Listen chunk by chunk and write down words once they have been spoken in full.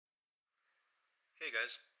Hey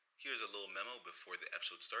guys, here's a little memo before the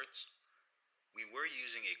episode starts. We were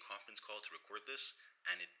using a conference call to record this,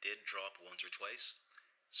 and it did drop once or twice,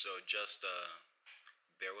 so just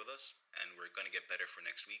bear with us, and we're gonna get better for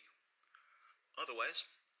next week. Otherwise,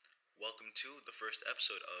 welcome to the first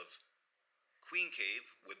episode of Queen Cave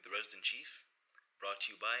with the Resident Chief, brought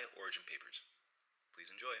to you by Origin Papers.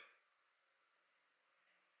 Please enjoy.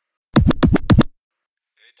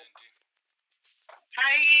 Hey Tinty.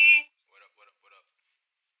 Hi. What up, what up, what up?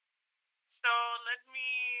 So let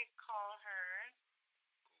me call her.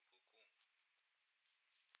 Cool.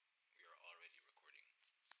 We are already recording.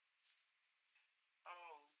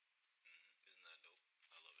 Oh, Isn't that dope?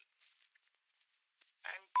 I love it.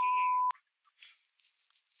 I'm peeing.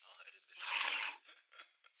 I'll edit this.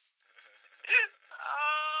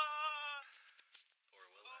 Oh, Or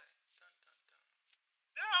will I? Dun dun dun.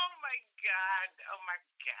 oh my God. Oh my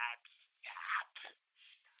God. Stop.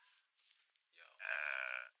 Yo.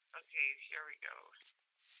 Okay, here we go.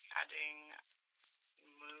 Adding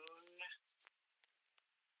moon.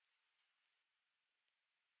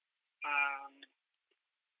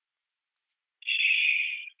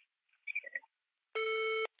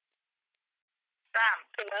 Sam.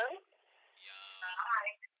 Hello? Yeah. Hi.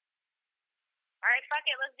 Alright, fuck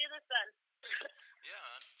it, let's do this then.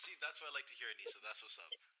 Yeah. See, that's what I like to hear, Anissa. That's what's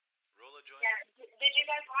up. Roll a joint. Yeah, did you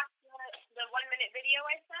guys watch the 1 minute video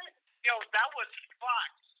I sent? Yo, that was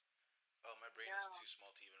fucked. Oh, my brain No. is too small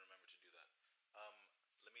to even remember to do that.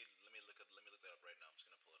 Let me look that up right now. I'm just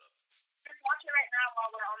gonna pull it up. Just watch it right now while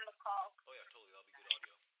we're on the call. Oh yeah, totally. That'll be good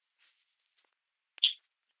audio.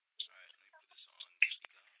 All right, let me put this on speaker.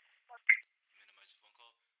 Minimize the phone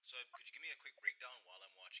call. So, could you give me a quick breakdown while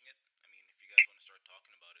I'm watching it? I mean, if you guys want to start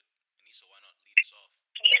talking about it, Anissa, why not lead us off?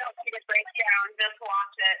 You don't need to break down, just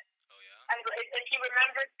watch it. Oh yeah. And if you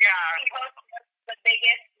remember, Yeah. Sandy Hook, the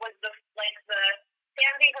biggest was the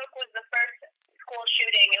Sandy Hook was the first school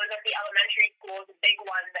shooting. It was at the elementary school, the big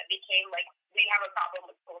one that became we have a problem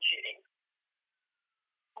with school shootings.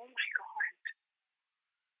 Oh my God. All right.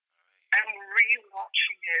 I'm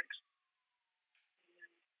rewatching it.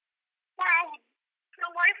 Wow, the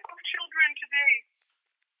life of children today.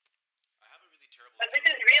 I have a really terrible. But this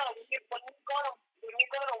is real. When you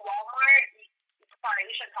go to Walmart, sorry,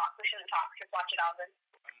 we shouldn't talk. Just watch it, Alvin.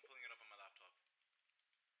 I'm pulling it up on my laptop.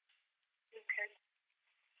 Okay. I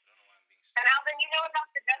don't know why I'm being. And Alvin, you know about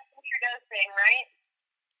the Justin Trudeau thing, right?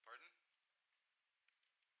 Pardon?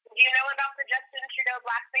 Do you know about the Justin Trudeau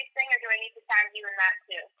blackface thing, or do I need to tag you in that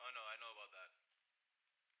too? Oh no, I know about that.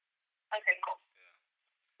 Okay, cool. Yeah.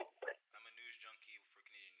 I'm a news junkie for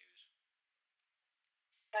Canadian news.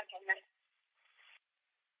 Okay, nice.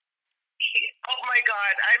 Oh my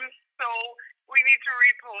God, we need to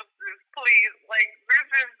repost this, please. Like, this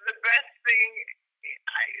is the best thing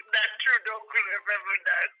that Trudeau could have ever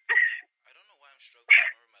done. I don't know why I'm struggling to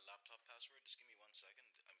remember my laptop password. Just give me 1 second.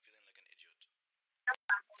 I'm feeling like an idiot.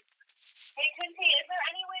 Hey, Tinty, is there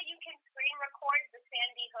any way you can screen record the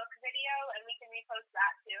Sandy Hook video and we can repost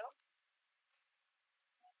that too?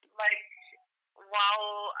 Like,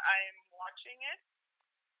 while I'm watching it?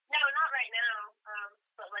 No, not right now.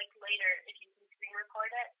 But like later, if you can screen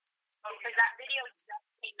record it, because that video just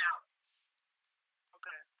came out.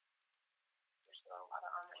 Okay. There's still a lot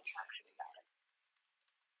of online traction about it.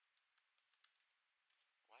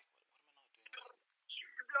 What am I not doing?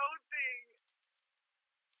 Trudeau thing.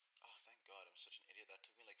 Oh, thank God. I'm such an idiot. That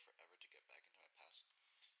took me like forever to get back into my past.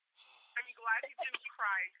 I'm glad he didn't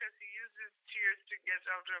cry because he used his tears to get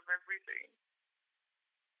out of everything.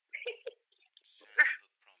 Sandy Hook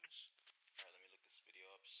Promise. Alright, let me look this video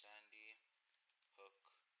up. Sandy Hook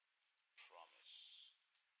Promise.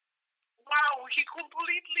 Wow, he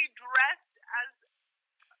completely dressed as.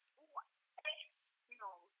 What? No.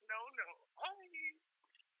 Oh,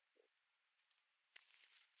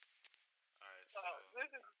 Alright, so. this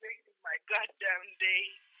is making my goddamn day.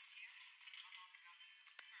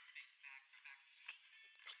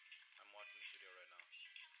 I'm watching this video right now.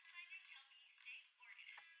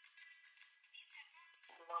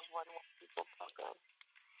 I love when people talk up.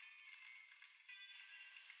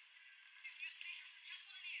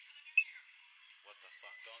 What the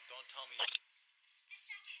fuck? Don't tell me.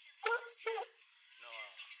 No.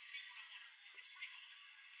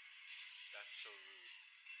 That's so rude.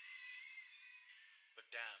 But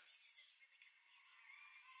damn. This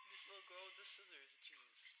little girl with the scissors, it seems.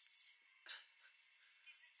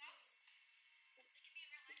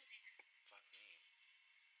 Fuck me.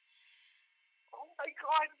 Oh my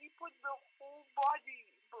God, he put the whole body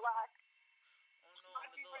black. Oh no, Not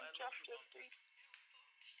in the even middle, I just love the you, face.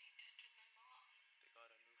 They got a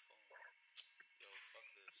new phone. Yo, fuck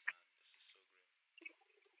this, man. This is so grim.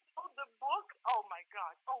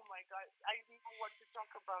 what to talk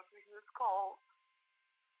about with this call.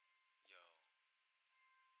 Yo.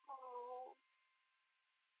 Oh.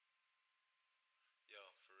 Yo,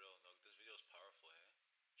 for real, no, this video is powerful, eh?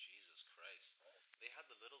 Jesus Christ. They had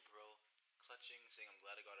the little girl clutching, saying, I'm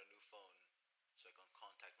glad I got a new phone so I can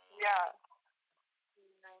contact my mom. Yeah.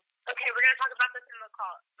 Okay, we're gonna talk about this in the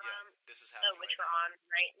call. Yeah, this is happening which right we're on,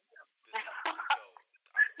 right? Yo, I'm fucked.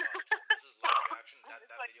 This is live reaction. That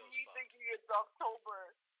like video is me fucked. thinking it's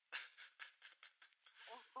October.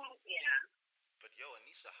 Yeah. But yo,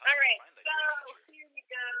 Anissa, how did you find that? You're a teacher. Here we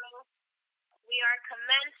go. We are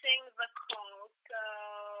commencing the call. So,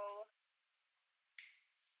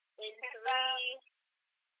 in 3,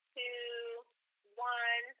 2, 1.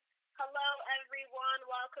 Hello, everyone.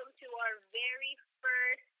 Welcome to our very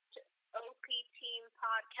first OP Team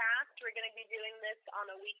podcast. We're going to be doing this on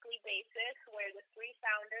a weekly basis where the 3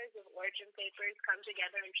 founders of Origin Papers come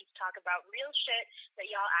together and just talk about real shit that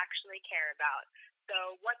y'all actually care about.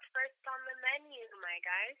 So, what's first on the menu, my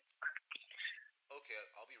guys? Okay,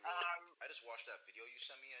 I'll be real. I just watched that video you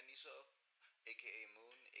sent me, Anissa, aka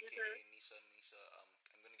Moon, aka Nisa.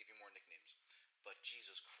 I'm gonna give you more nicknames, but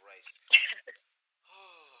Jesus Christ.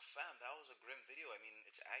 Oh, fam, that was a grim video. I mean,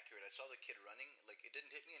 it's accurate. I saw the kid running. Like, it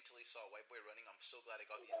didn't hit me until he saw a white boy running. I'm so glad I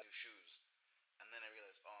got these new shoes. And then I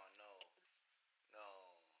realized, oh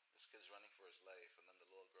no, this kid's running for his life. And then the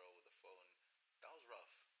little girl with the phone. That was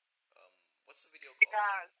rough. What's the video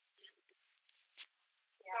called?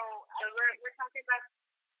 Yeah. So we're talking about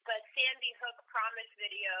the Sandy Hook Promise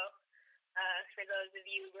video. For those of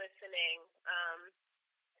you listening,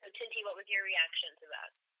 so Tinty, what was your reaction to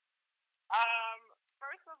that?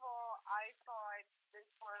 First of all, I thought this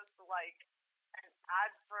was like an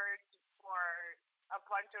advert for a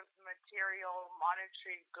bunch of material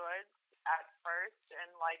monetary goods at first,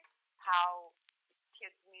 and like how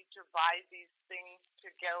kids need to buy these things to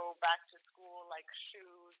go back to school, like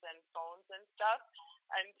shoes and phones and stuff,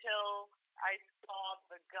 until I saw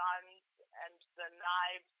the guns and the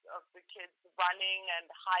knives of the kids running and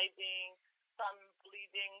hiding, some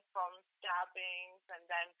bleeding from stabbings, and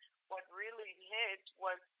then what really hit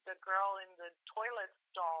was the girl in the toilet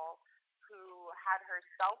stall who had her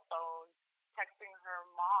cell phone texting her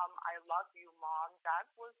mom, I love you, Mom. That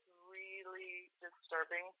was really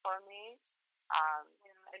disturbing for me.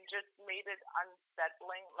 And just made it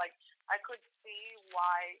unsettling. Like, I could see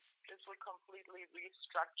why this would completely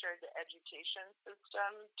restructure the education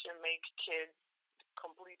system to make kids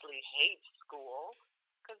completely hate school,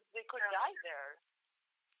 because they could die there.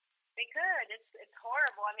 They could. It's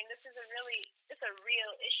horrible. I mean, it's a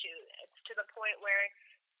real issue. It's to the point where,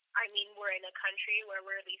 I mean, we're in a country where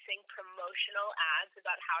we're releasing promotional ads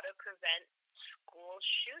about how to prevent school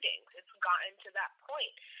shootings. It's gotten to that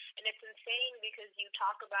point. And it's insane because you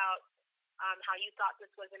talk about how you thought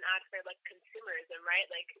this was an ad for like consumerism, right?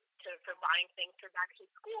 Like for buying things for back to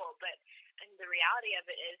school. And the reality of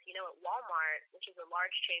it is, at Walmart, which is a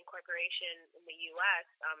large chain corporation in the U.S.,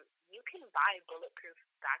 you can buy bulletproof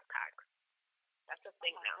backpacks. That's a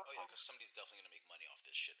thing now. Oh yeah, because somebody's definitely gonna make money off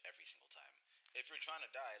this shit every single time. If you're trying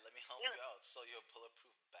to die, let me help you out. Sell you a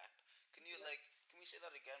bulletproof backpack. Can we say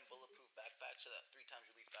that again? Bulletproof backpack, so that 3 times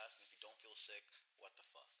you leave fast, and if you don't feel sick, what the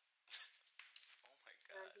fuck? Oh my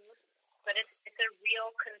god. But it's a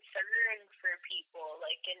real concern for people.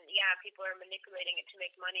 Like, and yeah, people are manipulating it to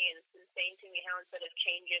make money, and it's insane to me how instead of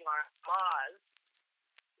changing our laws,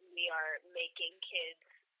 we are making kids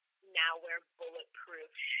now wear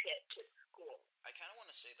bulletproof shit to school. I kind of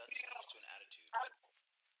want to say that speaks to an attitude.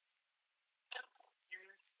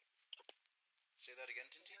 Say that again,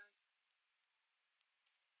 Tinty?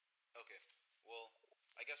 Okay, well,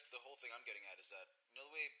 I guess the whole thing I'm getting at is that, the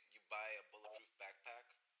way you buy a bulletproof backpack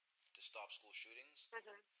to stop school shootings,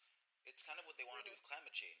 it's kind of what they want to do with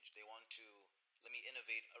climate change. They want to, let me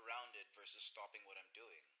innovate around it versus stopping what I'm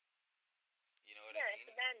doing. You know what I mean? Yeah, it's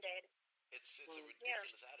a Band-Aid. It's a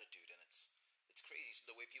ridiculous attitude, and it's crazy. So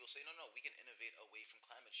the way people say, no, we can innovate away from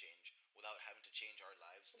climate change without having to change our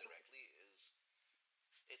lives directly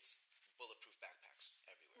it's bulletproof backpacks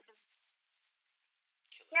everywhere.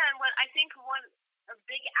 Yeah, and what I think a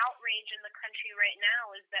big outrage in the country right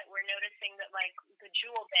now is that we're noticing that, like, the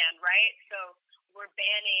Juul ban, right? So we're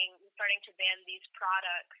starting to ban these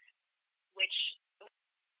products, which...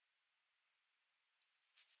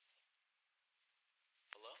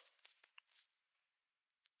 Hello?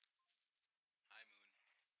 Hi, Moon.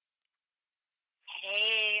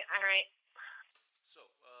 Hey, all right. So,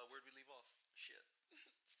 where'd we leave off? Shit.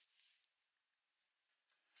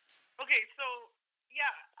 Okay, so, yeah,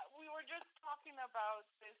 we were just talking about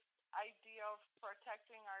this idea of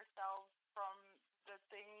protecting ourselves from the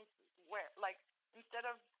things where, like, instead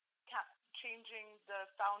of changing the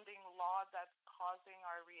founding law that's causing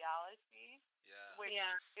our reality, Yeah. which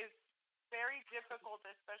Yeah. is very difficult,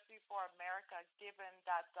 especially for America, given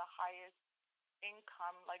that the highest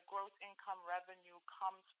income, like gross income revenue,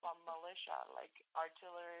 comes from militia, like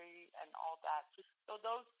artillery and all that. So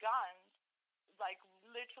those guns, like,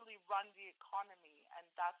 literally run the economy, and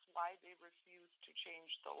that's why they refuse to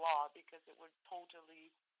change the law, because it would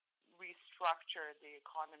totally restructure the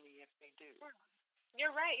economy if they do.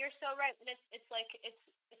 You're right. You're so right. And it's like it's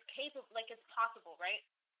capable, like it's possible, right?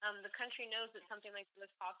 The country knows that something like this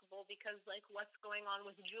is possible because, like, what's going on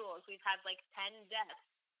with jewels? We've had like 10 deaths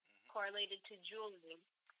correlated to jewelry,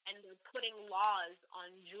 and they're putting laws on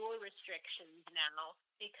jewel restrictions now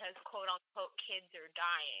because quote unquote kids are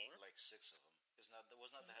dying. Like 6 of them. Wasn't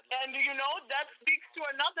that the headline? And you know, that speaks to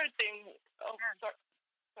another thing. Oh,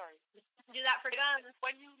 sorry. Do that for guns.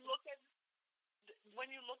 When you look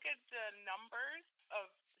at the numbers of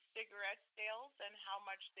cigarette sales and how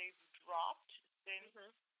much they've dropped since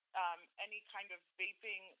any kind of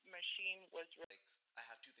vaping machine was. Like, I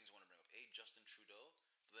have 2 things I want to bring up. A, Justin Trudeau,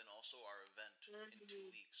 but then also our event in 2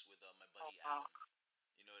 weeks with my buddy Adam.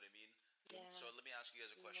 You know what I mean? Yeah. So let me ask you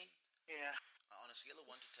guys a question. Yeah. On a scale of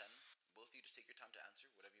 1 to 10, both of you just take your time to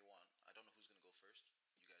answer whatever you want. I don't know who's gonna go first.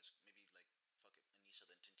 You guys, maybe like fuck it, Anissa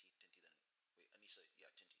then Tinty then Anissa,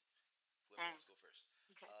 yeah, Tinty. Whoever wants to go first.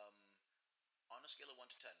 Okay. On a scale of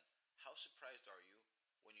 1 to 10, how surprised are you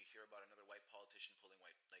when you hear about another white politician pulling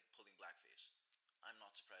blackface? I'm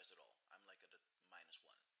not surprised at all. I'm like at a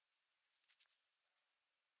 -1.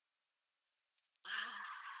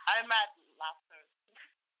 I'm at laughter.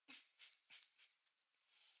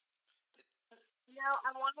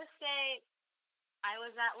 I want to say I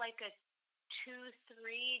was at like a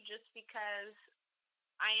 2-3 just because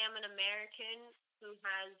I am an American who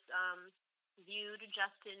has viewed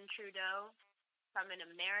Justin Trudeau from an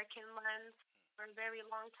American lens for a very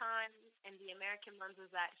long time, and the American lens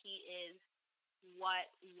is that he is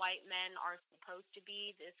what white men are supposed to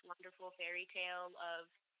be, this wonderful fairy tale of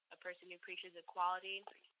a person who preaches equality.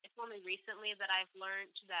 It's only recently that I've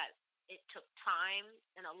learned that it took time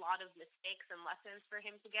and a lot of mistakes and lessons for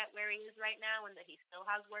him to get where he is right now, and that he still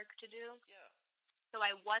has work to do. Yeah. So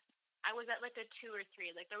I was at like a 2 or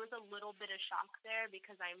 3. Like, there was a little bit of shock there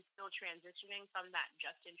because I'm still transitioning from that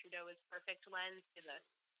Justin Trudeau is perfect lens to the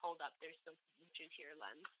hold up, there's still issues here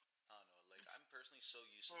lens. I don't know. Like, I'm personally so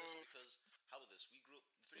used to this because how about this? The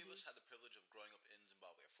 3 of us had the privilege of growing up in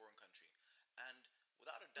Zimbabwe, a foreign country, and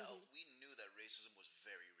without a doubt, we knew that racism was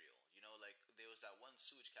very real. You know, like, there was that one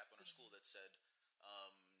sewage cap on our school that said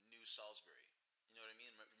New Salisbury. You know what I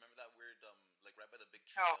mean? Remember that weird, like, right by the big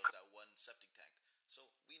tree, there was that one septic tank. So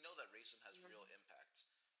we know that racism has real impacts,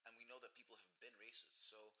 and we know that people have been racist.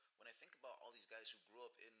 So when I think about all these guys who grew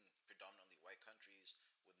up in predominantly white countries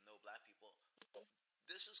with no black people,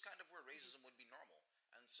 this is kind of where racism would be normal.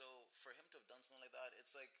 And so for him to have done something like that,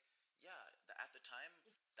 it's like, yeah, at the time,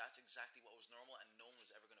 that's exactly what was normal, and no one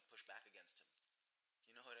was ever going to push back against him.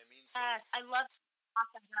 You know what I mean? So I love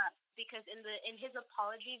that because in his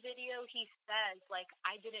apology video, he says, like,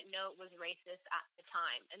 I didn't know it was racist at the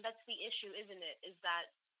time. And that's the issue, isn't it? Is that,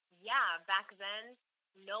 yeah, back then,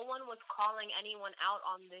 no one was calling anyone out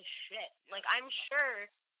on this shit. Yeah, like, I'm sure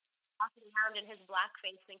walking around in his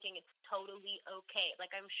blackface thinking it's totally okay.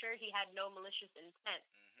 Like, I'm sure he had no malicious intent.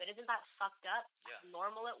 But isn't that fucked up? Yeah. How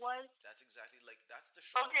normal it was? that's exactly, like, that's the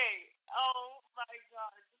show. Okay. Oh my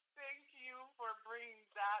God. Thank you for bringing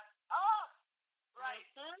that up. Right.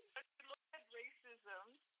 When you look at racism,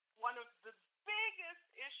 one of the biggest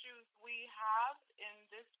issues we have in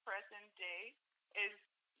this present day is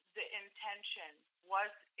the intention.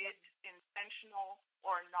 Was it intentional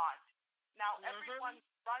or not? Now, everyone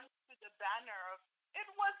runs to the banner of, it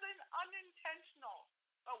wasn't unintentional.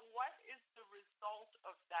 But what is the result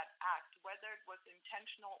of that act, whether it was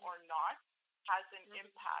intentional or not, has an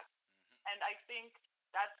impact. And I think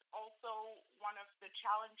that's also one of the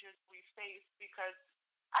challenges we face because,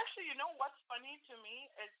 actually, you know what's funny to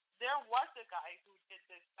me is there was a guy who did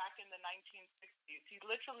this back in the 1960s. He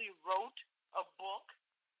literally wrote a book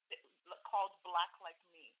called Black Like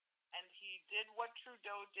Me. And he did what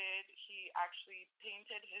Trudeau did. He actually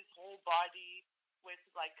painted his whole body with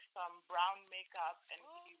like some brown makeup, and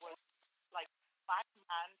he was like black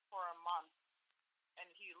man for a month, and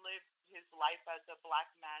he lived his life as a black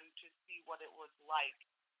man to see what it was like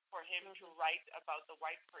for him to write about the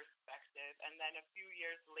white perspective. And then a few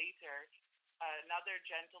years later, another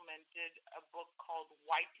gentleman did a book called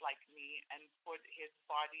White Like Me and put his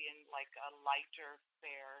body in like a lighter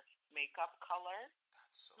fair makeup color.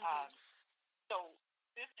 That's so good. So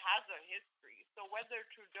this has a history. So whether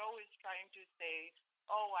Trudeau is trying to say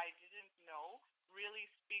oh, I didn't know, really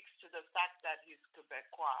speaks to the fact that he's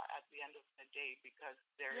Quebecois at the end of the day, because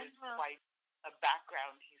there is quite a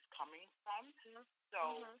background he's coming from.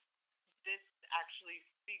 So this actually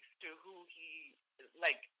speaks to who he,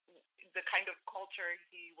 like, the kind of culture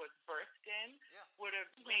he was birthed in would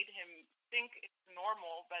have made him think it's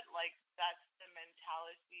normal, but like that's the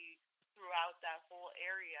mentality throughout that whole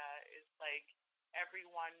area, is like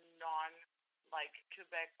everyone like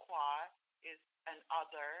Quebecois is an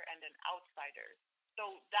other and an outsider.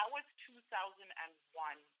 So that was 2001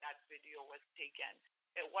 that video was taken.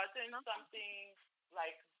 It wasn't something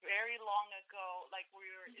like very long ago, like we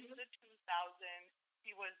were in the 2000s.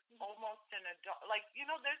 He was almost an adult. Like,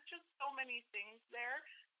 there's just so many things there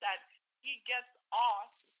that he gets off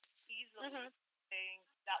easily saying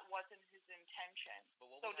that wasn't his intention. But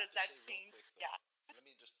what so we does have to that say change? real quick, though, Yeah. let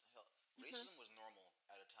me just help. Racism was normal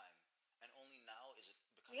at a time, and only now is it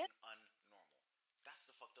becoming unnormal. That's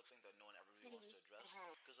the fucked up thing that no one ever really wants to address.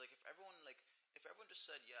 Because like if everyone just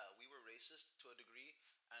said, yeah, we were racist to a degree,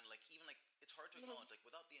 and like even like it's hard to acknowledge, like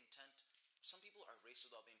without the intent, some people are racist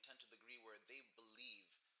without the intent to the degree where they believe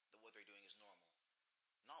that what they're doing is normal,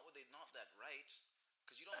 not that right.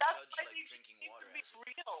 Because you don't judge like drinking water as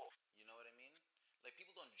real. You know what I mean? Like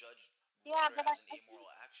people don't judge Yeah, water but as an amoral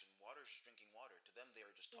action. Water's just drinking water. To them, they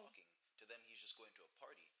are just talking. To them, he's just going to a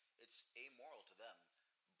party. It's amoral to them.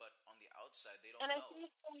 But on the outside, they don't and I know.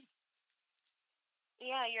 think,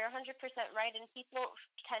 yeah, you're 100% right, and people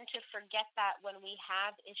tend to forget that when we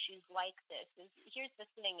have issues like this. Here's the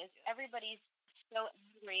thing: is everybody's so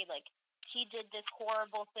angry, like he did this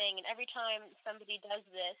horrible thing, and every time somebody does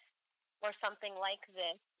this or something like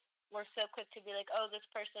this, we're so quick to be like, oh, this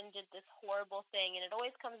person did this horrible thing, and it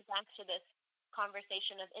always comes back to this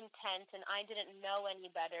conversation of intent, and I didn't know any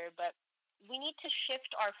better, but we need to shift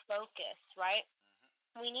our focus, right?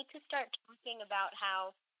 We need to start talking about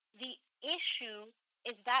how the issue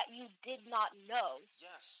is that you did not know.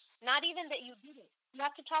 Yes. Not even that you didn't. You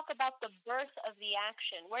have to talk about the birth of the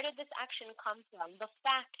action. Where did this action come from? The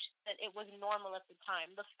fact that it was normal at the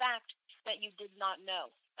time. The fact that you did not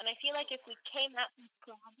know. And I feel like if we came at these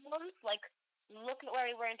problems, like, look at where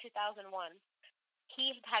we were in 2001.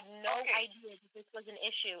 He had no idea that this was an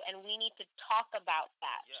issue, and we need to talk about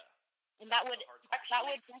that. Yeah. And that would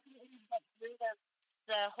definitely get rid of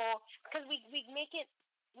the whole, because we make it,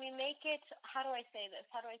 how do I say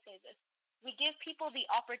this? We give people the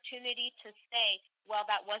opportunity to say, well,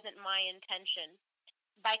 that wasn't my intention,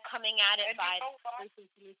 by coming at it by,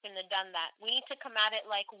 you shouldn't have done that. We need to come at it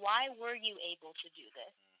like, why were you able to do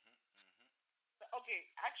this? Okay,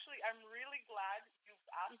 actually, I'm really glad you've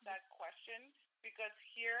asked that question, because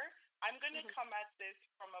here, I'm going to come at this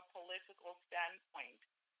from a political standpoint.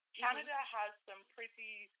 Canada has some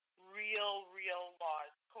pretty real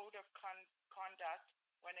laws, code of conduct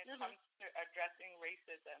when it comes to addressing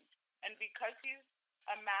racism. And because he's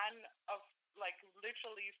a man of, like,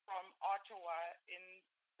 literally from Ottawa in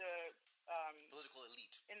the political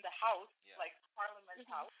elite, in the House, like Parliament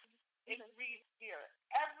House, it reads here,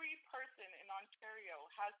 every person in Ontario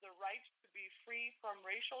has the right to be free from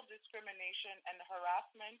racial discrimination and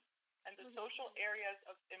harassment and the social areas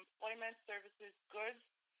of employment, services, goods,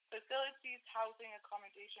 facilities, housing,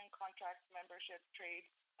 accommodation, contracts, membership, trade,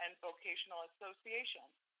 and vocational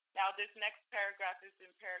associations. Now, this next paragraph is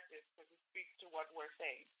imperative because it speaks to what we're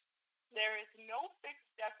saying. There is no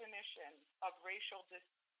fixed definition of racial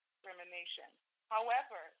discrimination.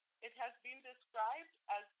 However, it has been described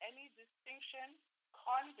as any distinction,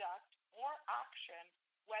 conduct, or action,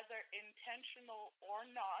 whether intentional or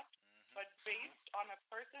not, but based on a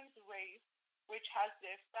person's race, which has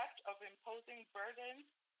the effect of imposing burdens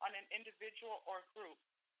on an individual or group,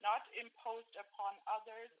 not imposed upon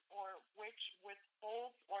others, or which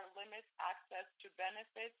withholds or limits access to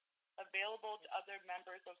benefits available to other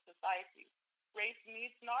members of society. Race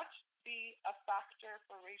needs not be a factor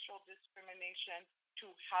for racial discrimination to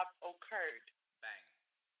have occurred. Bang.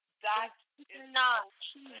 That is not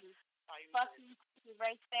key. Fucking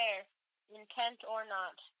right there. Intent or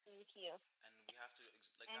not. Thank you. And we have to,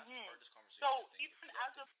 like, that's the hardest conversation. So even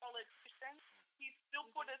as a politician, he still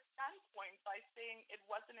put a standpoint by saying it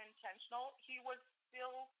wasn't intentional. He was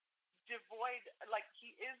still devoid, like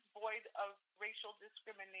he is void of racial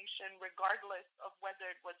discrimination regardless of whether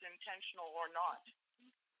it was intentional or not.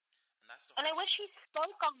 And I wish he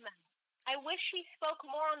spoke on that. I wish he spoke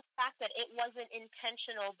more on the fact that it wasn't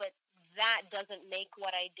intentional, but that doesn't make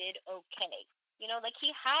what I did okay. You know, like he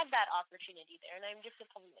had that opportunity there, and I'm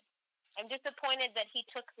disappointed. I'm disappointed that he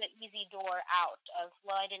took the easy door out of,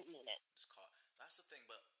 well, I didn't mean it. That's the thing,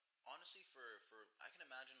 but honestly, for I can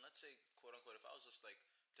imagine, let's say, quote unquote, if I was just like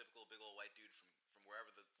typical big old white dude from wherever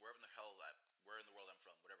in the hell where in the world I'm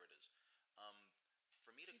from, whatever it is.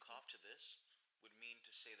 For me to cop to this would mean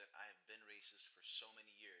to say that I have been racist for so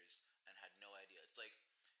many years and had no idea.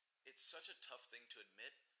 It's such a tough thing to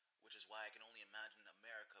admit, which is why I can only imagine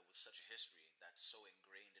America with such a history that's so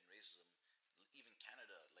ingrained in racism. Even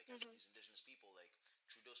Canada, like as these indigenous people, like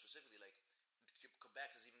Trudeau specifically, like Quebec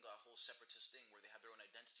has even got a whole separatist thing where they have their own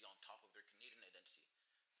identity on top of their Canadian identity.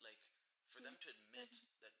 Like for them to admit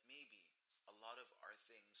that maybe a lot of our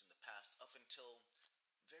things in the past, up until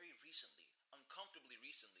very recently, uncomfortably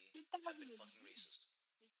recently, have been fucking racist.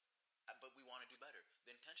 But we want to do better.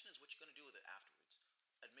 The intention is what you're going to do with it afterwards.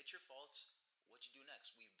 Admit your faults. What you do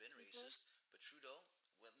next. We've been racist, but Trudeau,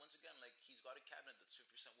 once again, like he's got a cabinet that's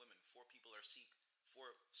 50% women. 4 people are Sikh.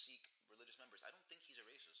 4 Sikh religious members. I don't think he's a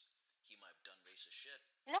racist. He might have done racist shit.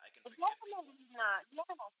 No, I can forgive people. definitely not. Yeah.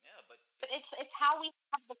 Yeah, but It's how we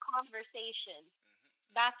have the conversation.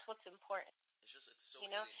 That's what's important. It's so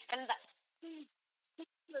you know, alienating and as that well.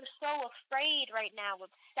 people are so afraid right now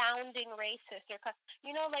of sounding racist or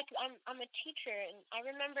like I'm a teacher, and I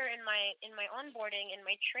remember in my onboarding, in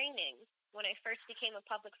my training, when I first became a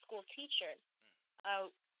public school teacher,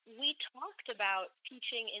 we talked about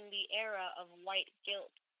teaching in the era of white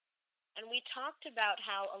guilt, and we talked about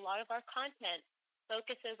how a lot of our content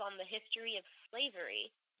focuses on the history of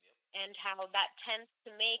slavery, and how that tends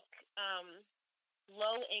to make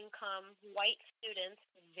low-income white students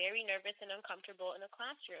very nervous and uncomfortable in a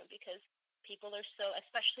classroom because people are so,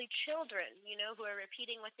 especially children, who are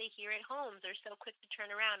repeating what they hear at home, they're so quick to turn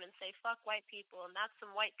around and say, fuck white people, and that's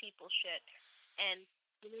some white people shit. And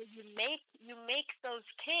you make those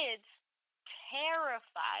kids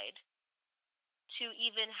terrified to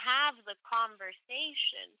even have the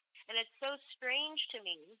conversation. And it's so strange to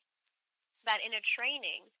me that in a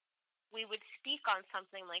training we would speak on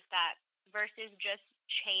something like that versus just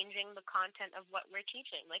changing the content of what we're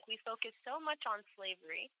teaching. Like, we focus so much on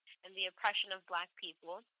slavery and the oppression of Black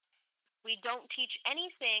people. We don't teach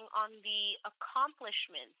anything on the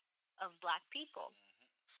accomplishments of Black people.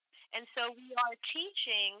 And so we are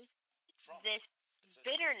teaching this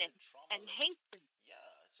bitterness and hatred.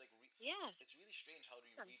 Yeah, it's like it's really strange how do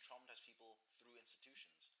you re-traumatize people through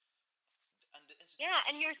institutions. And the institutions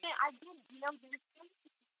and you're saying,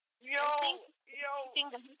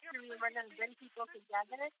 the history, we're going to bring people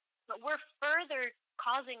together, but we're further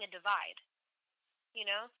causing a divide,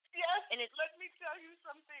 Yes, and let me tell you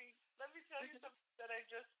something. Let me tell you something that I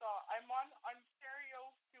just saw. I'm on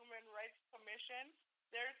Ontario Human Rights Commission.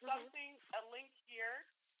 There's a link here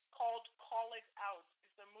called Call It Out.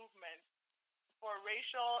 It's a movement for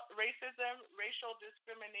racism, racial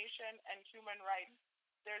discrimination, and human rights.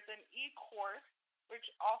 There's an e-course which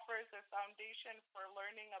offers a foundation for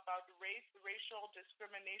learning about race, racial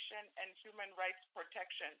discrimination, and human rights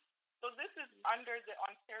protection. So this is under the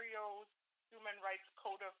Ontario Human Rights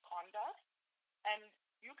Code of Conduct, and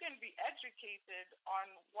you can be educated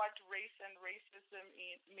on what race and racism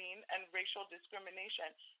mean and racial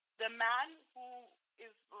discrimination. The man who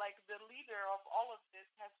is like the leader of all of this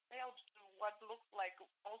has failed to what looks like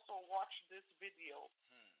also watch this video.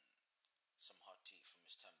 Some hot tea from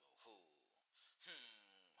Miss Tembo.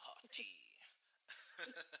 Hot tea.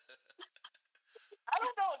 I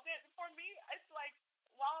don't know. For me, it's like,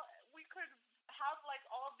 while we could have like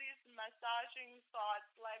all these massaging thoughts,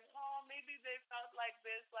 like, oh, maybe they felt like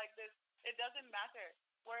this, it doesn't matter.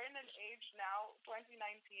 We're in an age now,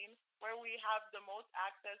 2019, where we have the most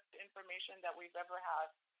access to information that we've ever had.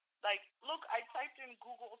 Like, look, I typed in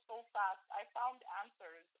Google so fast. I found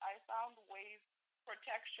answers. I found ways,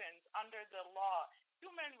 protections under the law.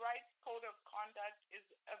 Human Rights Code of Conduct is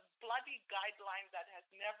a bloody guideline that has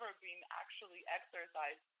never been actually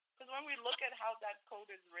exercised. Because when we look at how that code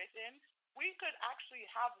is written, we could actually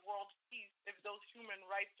have world peace if those human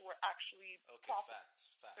rights were actually facts.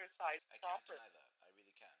 exercised. I can't deny that. I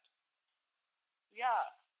really can't. Yeah.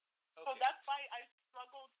 Okay. So that's why I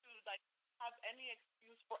struggle to have any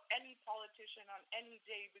excuse for any politician on any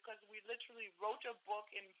day, because we literally wrote a book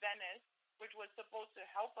in Venice which was supposed to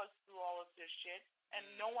help us through all of this shit, and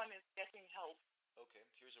no one is getting help. Okay,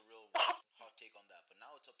 here's a real hot take on that. But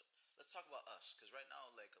now it's up to, let's talk about us, because right now,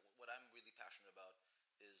 like, what I'm really passionate about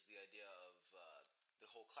is the idea of the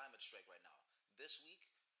whole climate strike right now. This week,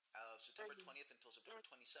 September 20th until September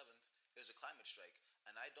 27th, is a climate strike,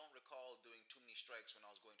 and I don't recall doing too many strikes when I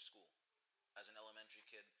was going to school as an elementary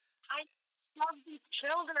kid. I love these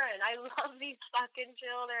children. I love these fucking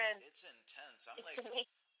children. It's intense.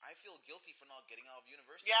 I feel guilty for not getting out of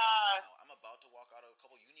university Yeah. classes now. I'm about to walk out of a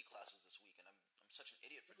couple uni classes this week, and I'm such an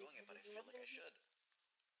idiot for doing it, but I feel like I should.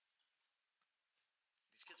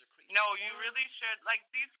 These kids are crazy. No, you really should. Like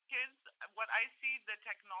these kids, what I see the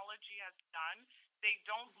technology has done, they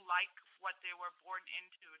don't like what they were born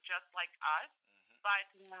into, just like us, but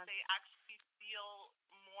they actually feel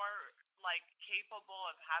more like capable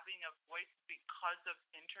of having a voice because of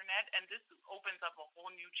internet, and this opens up a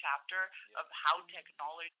whole new chapter of how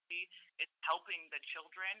technology is helping the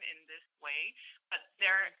children in this way. But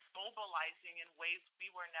they're mobilizing in ways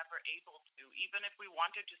we were never able to. Even if we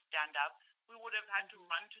wanted to stand up, we would have had to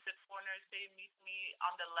run to the corner, say, "Meet me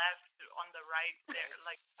on the left, on the right." There,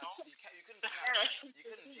 like you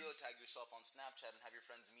couldn't geotag yourself on Snapchat and have your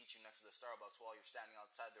friends meet you next to the Starbucks while you're standing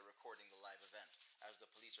outside there recording the live event as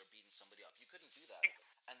the police are beating somebody up. You couldn't do that,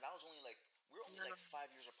 and that was only like we're only like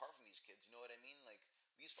 5 years apart from these kids. You know what I mean? Like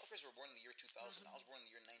these fuckers were born in the year 2000. I was born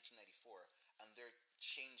in the year 1994, and they're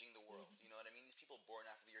changing the world. You know what I mean? These people born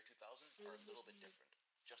after the year 2000 are a little bit different,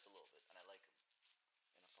 just a little bit, and I like them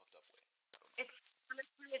in a fucked up way. It's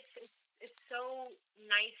honestly, it's so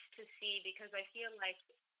nice to see because I feel like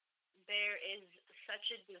there is such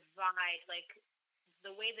a divide, like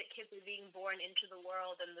the way that kids are being born into the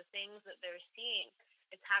world and the things that they're seeing,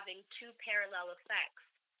 it's having two parallel effects.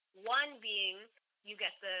 One being you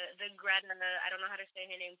get the Greta, I don't know how to say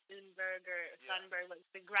her name, Thunberg or Thunberg, like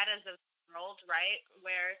the Gretas of the world, right?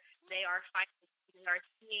 Where they are fighting, they are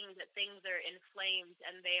seeing that things are inflamed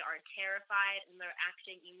and they are terrified and they're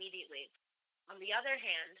acting immediately. On the other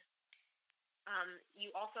hand,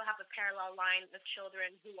 you also have a parallel line of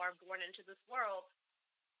children who are born into this world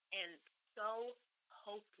and so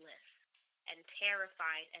hopeless and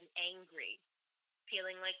terrified and angry,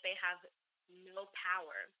 feeling like they have no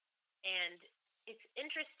power. And it's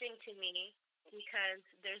interesting to me because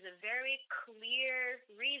there's a very clear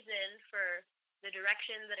reason for the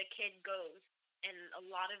direction that a kid goes, and a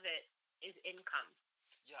lot of it is income.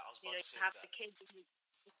 Yeah, I was about to say have that. The kids in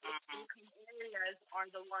income areas are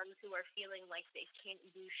the ones who are feeling like they can't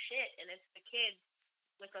do shit, and it's the kids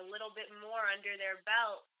with a little bit more under their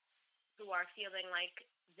belt who are feeling like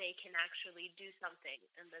they can actually do something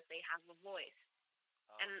and that they have a voice.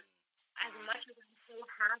 And as much as I'm so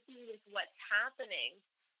happy with what's happening,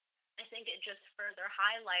 I think it just further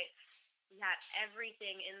highlights that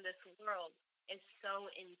everything in this world is so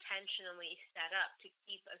intentionally set up to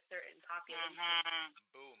keep a certain population.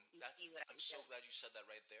 Boom. I'm so glad you said that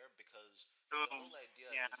right there because the whole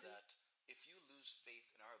idea is that if you lose faith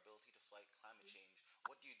in our ability to fight climate change,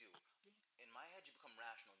 what do? In my head, you become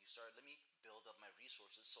rational. You start, let me build up my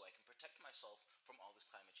resources so I can protect myself from all this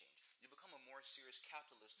climate change. You become a more serious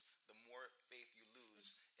capitalist the more faith you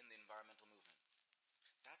lose in the environmental movement.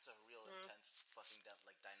 That's a real intense fucking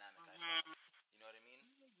dynamic I found. You know what I mean?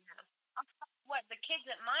 Yeah. What the kids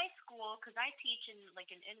at my school, because I teach in like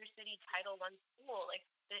an inner city Title I school, like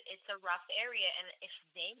it's a rough area, and if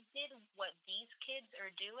they did what these kids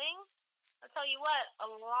are doing, I'll tell you what, a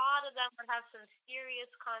lot of them would have some serious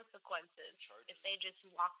consequences if they just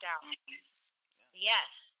walked out. Yes,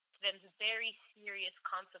 then very serious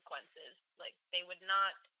consequences. Like they would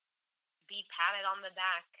not be patted on the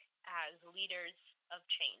back as leaders of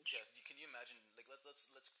change. Yeah, can you imagine? Like,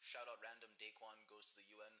 let's shout out random Daquan goes to the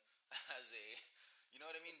UN as a, you know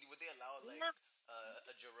what I mean? Would they allow like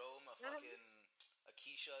a Jerome, a fucking a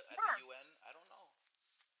Keisha at the UN? I don't know.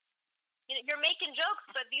 You're making jokes,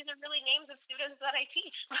 but these are really names of students that I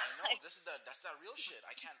teach. I know. That's that real shit.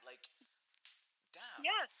 I can't like. Damn.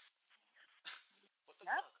 Yes. What the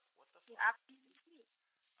fuck? What the fuck? Absolutely.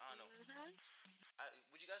 I don't know.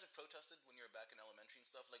 Would you guys have protested when you were back in elementary and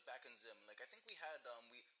stuff? Like back in Zim, like I think we had the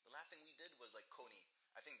last thing we did was like Coney.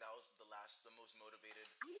 I think that was the most motivated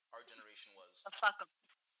our generation was. The fuck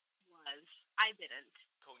was. I didn't.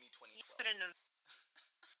 Coney 2012. You couldn't have.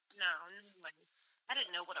 No way. I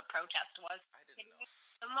didn't know what a protest was. I didn't know.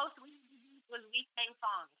 The most we did was we sang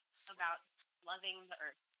songs about loving the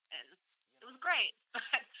earth, and it was great.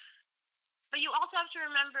 But you also have to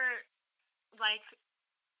remember, like,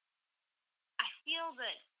 I feel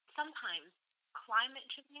that sometimes climate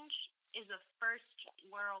change is a first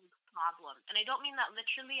world problem, and I don't mean that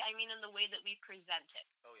literally. I mean in the way that we present it.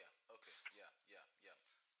 Oh yeah. Okay. Yeah.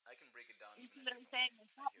 I can break it down. You see what I'm saying? I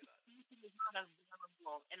hear that. It's not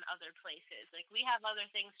available in other places. Like we have other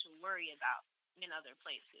things to worry about in other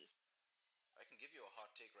places. I can give you a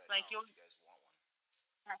hot take right now if you guys want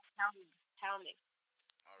one. Tell me.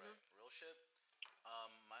 All right, real shit.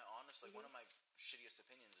 My honest, like one of my shittiest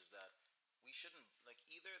opinions is that we shouldn't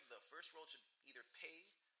either the first world should either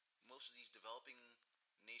pay most of these developing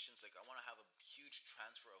nations. Like I want to have a huge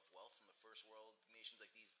transfer of wealth from the first world nations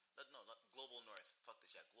like these. No, not global north. Fuck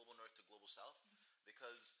this. Yeah, global north to global south,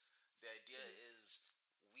 because the idea is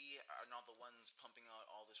we are not the ones pumping out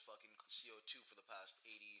all this fucking CO2 for the past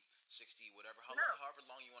 80, see, whatever, No. however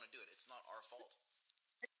long you want to do it. It's not our fault.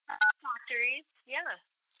 Factories, yeah.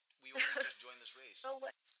 We only just joined this race. So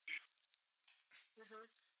what? Mm-hmm.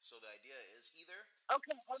 So the idea is either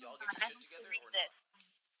Okay, y'all get your shit together or not.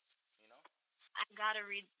 You know? I gotta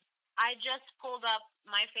read. I just pulled up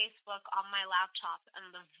my Facebook on my laptop,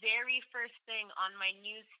 and the very first thing on my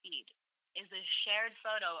news feed is a shared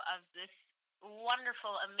photo of this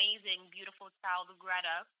wonderful, amazing, beautiful child,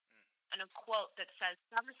 Greta, and a quote that says,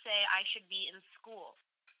 "Some say I should be in school.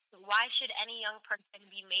 So why should any young person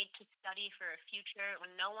be made to study for a future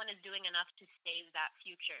when no one is doing enough to save that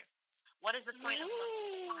future? What is the point of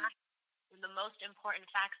when the most important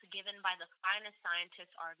facts given by the finest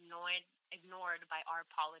scientists are ignored by our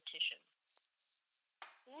politicians?"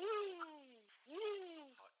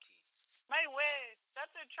 Hot tea. My way.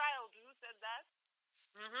 That's a child who said that.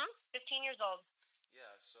 15 years old.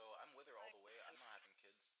 Yeah, so I'm with her all the way. I'm not having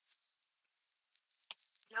kids.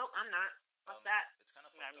 Nope, I'm not. Fuck that. It's kind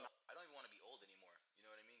of fucked up. I don't even want to be old anymore. You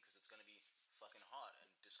know what I mean? Because it's going to be fucking hot and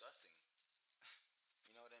disgusting.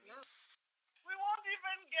 You know what I mean? Yeah. We won't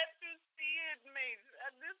even get to see it, mate.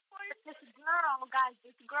 At this point. This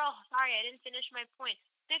girl, sorry, I didn't finish my point.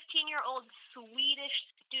 15-year-old Swedish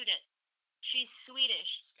student. She's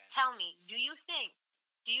Swedish. Scandalous. Tell me, do you think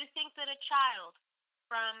that a child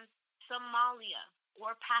from Somalia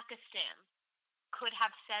or Pakistan could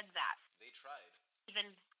have said that? They tried.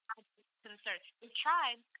 Even concerned. They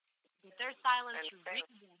tried, but their silence really.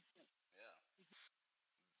 Yeah.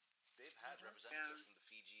 They've had representatives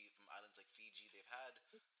from from islands like Fiji. They've had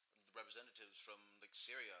representatives from like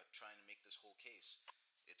Syria trying to make this whole case.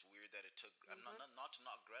 It's weird that it took. I'm not to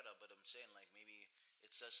knock Greta, but I'm saying like maybe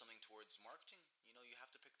it says something towards marketing. You know, you have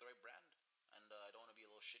to pick the right brand, and I don't want to be a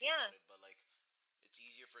little shitty about it, but like it's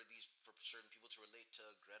easier for certain people to relate to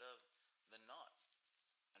Greta than not,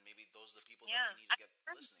 and maybe those are the people that we need to get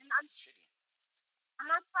listening. It's shitty. I'm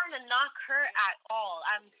not trying to knock her at all.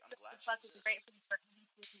 Totally. I'm glad fucking grateful for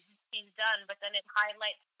everything she's done, but then it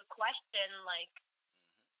highlights the question, like,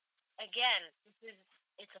 again,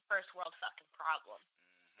 it's a first world fucking problem.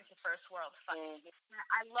 It's a first world fucking.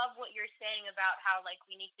 I love what you're saying about how like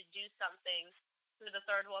we need to do something for the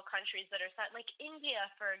third world countries that are like India,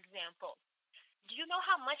 for example. Do you know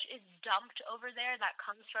how much is dumped over there that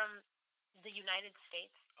comes from the United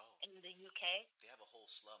States and the UK? They have a whole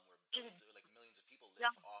slum where millions of people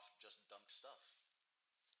live off just dumped stuff.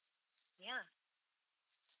 Yeah.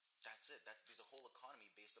 That's it. There's a whole economy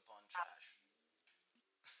based upon trash.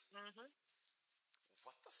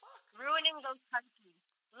 What the fuck? Ruining those countries.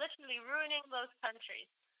 Literally ruining those countries.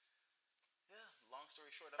 Yeah, long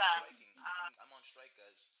story short, I'm striking. I'm on strike,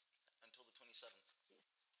 guys, until the 27th.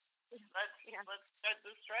 Let's start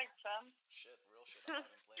the strike, Sam. Shit, real shit. I'm not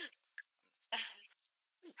even playing.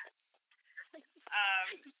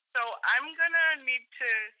 So I'm gonna need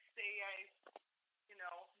to say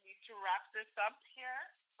need to wrap this up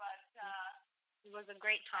here, but it was a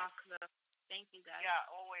great talk, though. Thank you, guys. Yeah,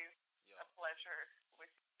 always a pleasure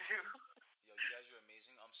with you. Yo, you guys are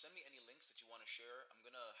amazing. Send me any links that you want to share. I'm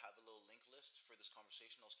gonna have a little link list for this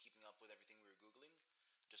conversation. I was keeping up with everything we were Googling,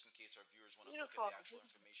 just in case our viewers want to look at the actual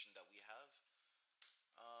information that we have.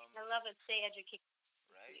 I love it. Stay educated.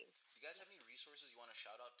 Right? Do you guys have any resources you want to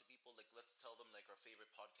shout out to people? Like, let's tell them like our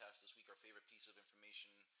favorite podcast this week, our favorite piece of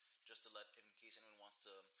information, just to in case anyone wants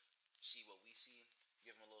to see what we see,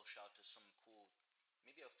 give them a little shout to some cool,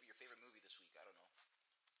 maybe your favorite movie this week. I don't know.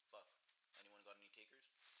 Fuck. Anyone got any takers?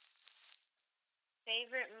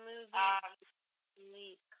 Favorite movie?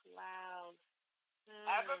 Bleak Cloud.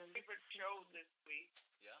 I have a favorite show this week.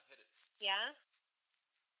 Yeah, hit it. Yeah?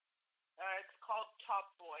 It's called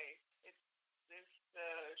Top Boy. It's this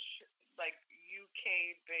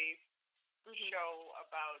UK-based show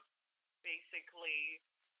about basically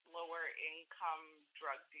lower income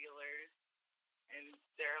drug dealers and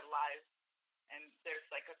their lives, and there's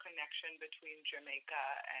like a connection between Jamaica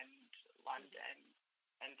and London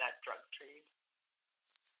and that drug trade.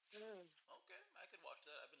 Okay, I could watch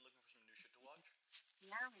that. I've been looking for some new shit to watch.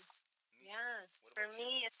 Yeah. For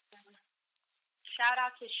me, it's shout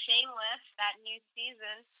out to Shameless, that new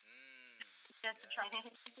season. Just trying.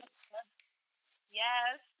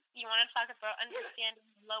 Yes. You want to talk about understanding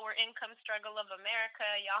the lower income struggle of America?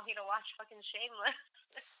 Y'all need to watch fucking Shameless.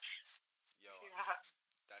 Yo,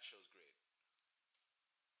 that show's great.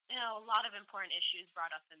 You know, a lot of important issues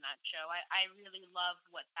brought up in that show. I really love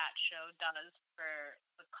what that show does for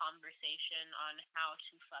the conversation on how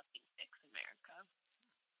to fucking fix America.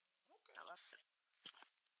 Okay. I love it.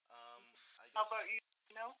 How about you?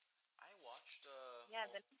 No? I watched. I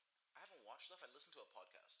haven't watched stuff. I listened to a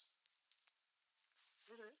podcast.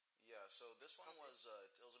 Yeah, so this one was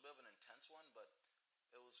it was a bit of an intense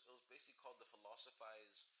it was basically called the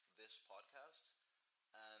Philosophize This podcast,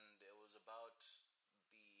 and it was about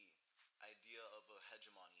the idea of a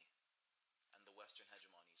hegemony and the Western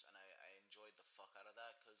hegemonies, and I enjoyed the fuck out of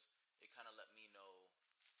that because it kind of let me know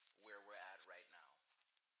where we're at right now.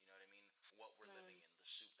 You know what I mean? What we're living in, the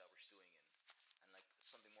soup that we're stewing in. And like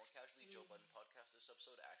something more casually, Joe Budden podcast this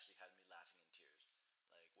episode actually had me laughing in tears.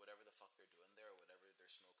 Like whatever the fuck they're doing there, or whatever they're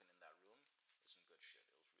smoking in that room, is some good shit.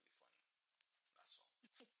 It was really funny. That's all.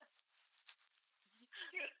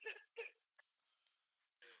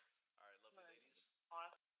 All right, lovely ladies.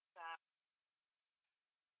 Awesome.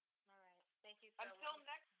 All right. Thank you. Until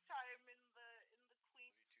next time in the Queen. Love you too both.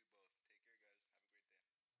 Take care, guys. Have a great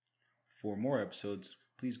day. For more episodes,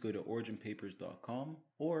 please go to originpapers.com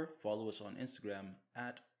or follow us on Instagram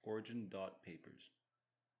at origin.papers.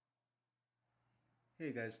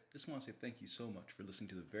 Hey guys, just want to say thank you so much for listening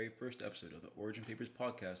to the very first episode of the Origin Papers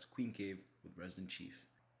podcast, Queen Cave with Resident Chief.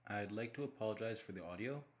 I'd like to apologize for the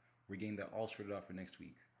audio. We're getting that all sorted out for next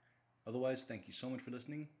week. Otherwise, thank you so much for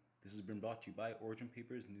listening. This has been brought to you by Origin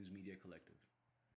Papers News Media Collective.